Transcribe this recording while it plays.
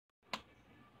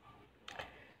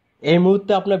এই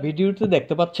মুহূর্তে আপনার ভিডিওতে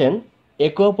দেখতে পাচ্ছেন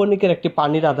একুয়াপনিকের একটি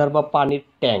পানির আধার বা পানির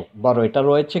ট্যাঙ্ক বড়, এটা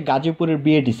রয়েছে গাজীপুরের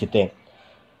বিএডিসিতে।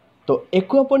 তো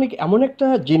একুয়াপনিক এমন একটা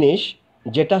জিনিস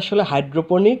যেটা আসলে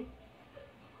হাইড্রোপনিক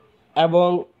এবং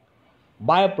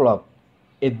বায়োপ্লক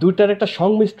এই দুইটার একটা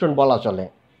সংমিশ্রণ বলা চলে।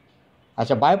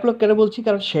 আচ্ছা, বায়োপ্লক কেন বলছি,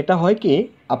 কারণ সেটা হয় কি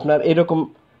আপনার এরকম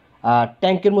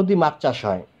ট্যাঙ্কের মধ্যে মাছ চাষ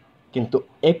হয়, কিন্তু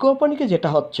একুয়াপনিকে যেটা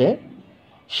হচ্ছে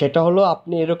সেটা হলো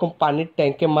আপনি এরকম পানির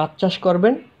ট্যাঙ্কে মাছ চাষ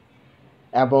করবেন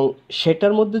এবং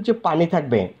সেটার মধ্যে যে পানি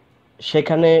থাকবে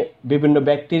সেখানে বিভিন্ন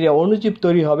ব্যাকটেরিয়া অণুজীব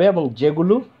তৈরি হবে এবং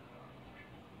যেগুলো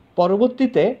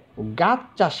পরবর্তীতে গাছ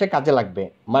চাষে কাজে লাগবে।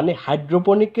 মানে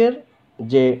হাইড্রোপনিকের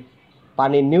যে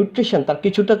পানির নিউট্রিশন তার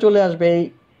কিছুটা চলে আসবে এই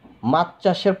মাছ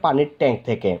চাষের পানির ট্যাঙ্ক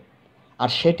থেকে, আর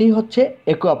সেটি হচ্ছে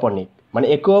একুয়াপনিক। মানে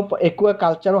একুয়া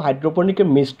কালচার ও হাইড্রোপনিকের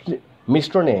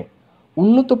মিশ্রণে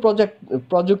উন্নত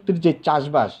প্রযুক্তির যে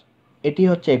চাষবাস, এটি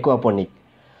হচ্ছে একুয়াপনিক।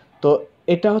 তো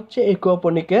এটা হচ্ছে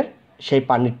একুয়াপনিকের সেই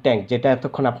পানির ট্যাঙ্ক যেটা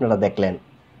এতক্ষণ আপনারা দেখলেন।